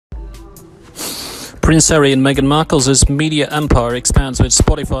Prince Harry and Meghan Markle's media empire expands with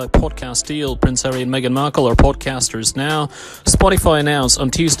Spotify podcast deal. Prince Harry and Meghan Markle are podcasters now. Spotify announced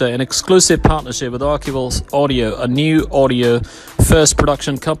on Tuesday an exclusive partnership with Archival Audio, a new audio-first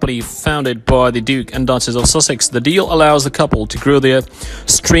production company founded by the Duke and Duchess of Sussex. The deal allows the couple to grow their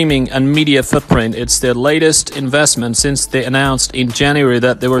streaming and media footprint. It's their latest investment since they announced in January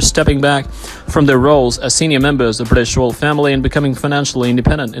that they were stepping back from their roles as senior members of the British royal family and becoming financially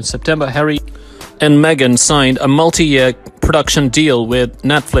independent. In September, Harry and Meghan signed a multi-year production deal with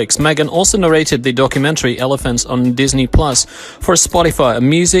Netflix. Meghan also narrated the documentary Elephants on Disney Plus for Spotify, a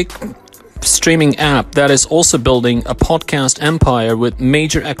music streaming app that is also building a podcast empire with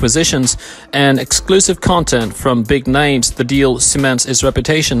major acquisitions and exclusive content from big names. The deal cements its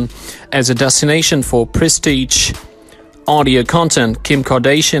reputation as a destination for prestige audio content. Kim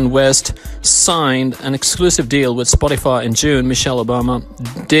Kardashian West signed an exclusive deal with Spotify in June. Michelle Obama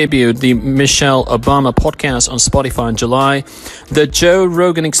debuted the Michelle Obama podcast on Spotify in July. The Joe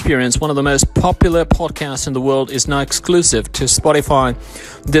Rogan Experience, one of the most popular podcasts in the world, is now exclusive to Spotify.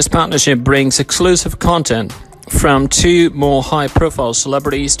 This partnership brings exclusive content from two more high-profile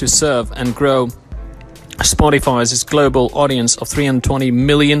celebrities to serve and grow Spotify's global audience of 320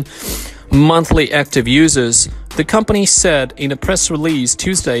 million monthly active users. The company said in a press release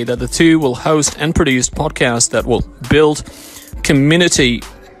Tuesday that the two will host and produce podcasts that will build community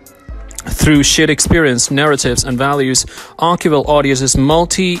through shared experience, narratives, and values. Archival Audio's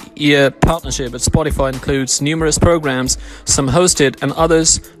multi-year partnership with Spotify includes numerous programs, some hosted and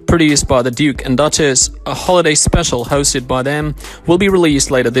others produced by the Duke and Duchess. A holiday special hosted by them will be released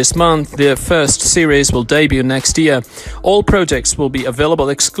later this month. Their first series will debut next year. All projects will be available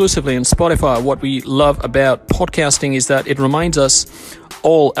exclusively on Spotify. What we love about podcasting is that it reminds us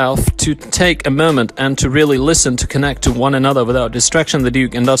all to take a moment and to really listen, to connect to one another without distraction, the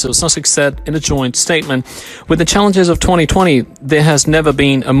Duke and Duchess of Sussex said in a joint statement. With the challenges of 2020, there has never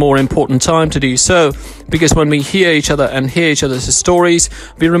been a more important time to do so, because when we hear each other and hear each other's stories,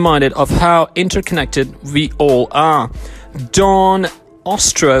 we're reminded of how interconnected we all are. Dawn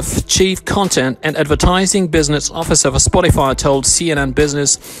Ostroff, Chief Content and Advertising Business Officer for Spotify, told CNN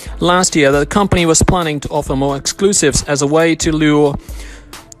Business last year that the company was planning to offer more exclusives as a way to lure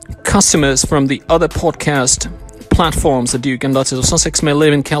customers from the other podcast platforms. The Duke and Duchess of Sussex may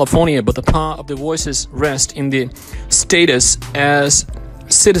live in California, but the power of their voices rests in their status as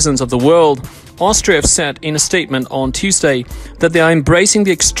citizens of the world. Ostroff said in a statement on Tuesday that they are embracing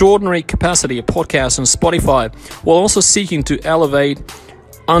the extraordinary capacity of podcasts on Spotify while also seeking to elevate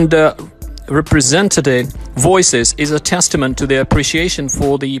underrepresented voices is a testament to their appreciation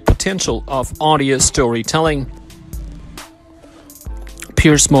for the potential of audio storytelling.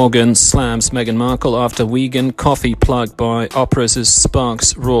 Piers Morgan slams Meghan Markle after vegan coffee plug by Oprah's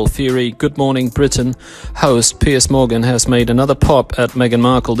sparks royal fury. Good Morning Britain host Piers Morgan has made another pop at Meghan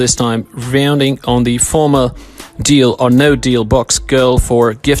Markle, this time rounding on the former Deal or No Deal box girl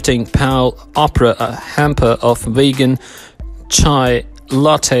for gifting pal Oprah a hamper of vegan chai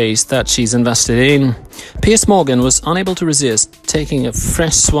lattes that she's invested in. Piers Morgan was unable to resist taking a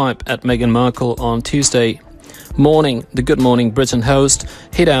fresh swipe at Meghan Markle on Tuesday morning. The Good Morning Britain host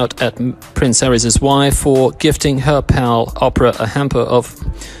hit out at Prince Harry's wife for gifting her pal Oprah a hamper of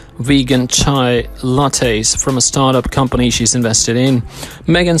vegan chai lattes from a startup company she's invested in.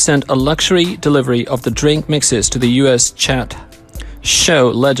 Meghan sent a luxury delivery of the drink mixes to the US chat show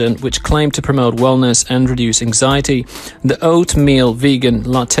legend, which claimed to promote wellness and reduce anxiety. The oatmeal vegan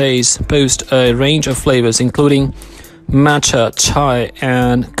lattes boast a range of flavors, including matcha, chai,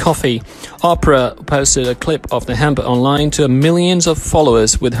 and coffee. Oprah posted a clip of the hamper online to millions of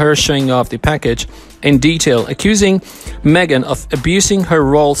followers, with her showing off the package in detail. Accusing Meghan of abusing her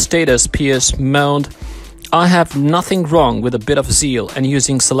royal status, Piers moaned, "I have nothing wrong with a bit of zeal and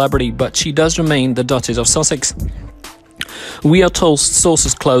using celebrity, but she does remain the Duchess of Sussex. We are told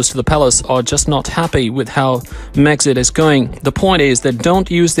sources close to the palace are just not happy with how Megxit is going. The point is they don't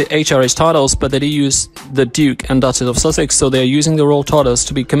use the HRH titles, but they do use the Duke and Duchess of Sussex, so they are using the royal titles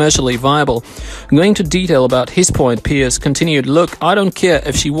to be commercially viable." Going into detail about his point, Piers continued, "Look, I don't care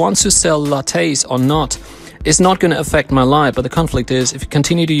if she wants to sell lattes or not. It's not going to affect my life, but the conflict is if you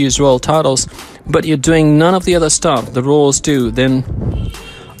continue to use royal titles, but you're doing none of the other stuff the royals do, then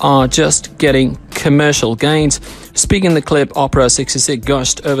are just getting commercial gains." Speaking in the clip, Oprah 66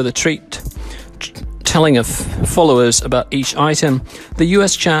 gushed over the treat, telling of followers about each item. The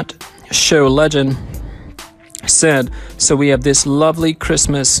US chat show legend said, "So we have this lovely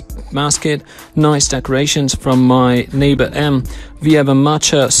Christmas basket, nice decorations from my neighbor M. We have a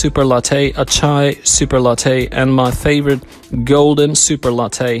matcha super latte, a chai super latte, and my favorite golden super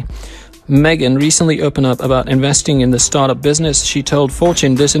latte. Meghan recently opened up about investing in the startup business. She told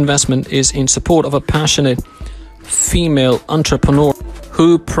Fortune this investment is in support of a passionate female entrepreneur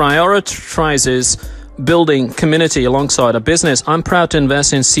who prioritizes building community alongside a business. I'm proud to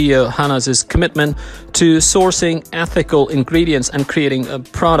invest in CEO Hannah's commitment to sourcing ethical ingredients and creating a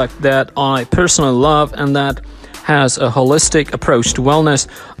product that I personally love and that has a holistic approach to wellness.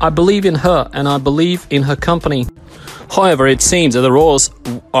 I believe in her and I believe in her company. However, it seems that the royals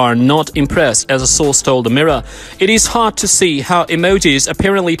are not impressed, as a source told the Mirror. It is hard to see how emojis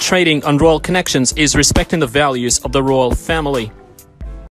apparently trading on royal connections is respecting the values of the royal family.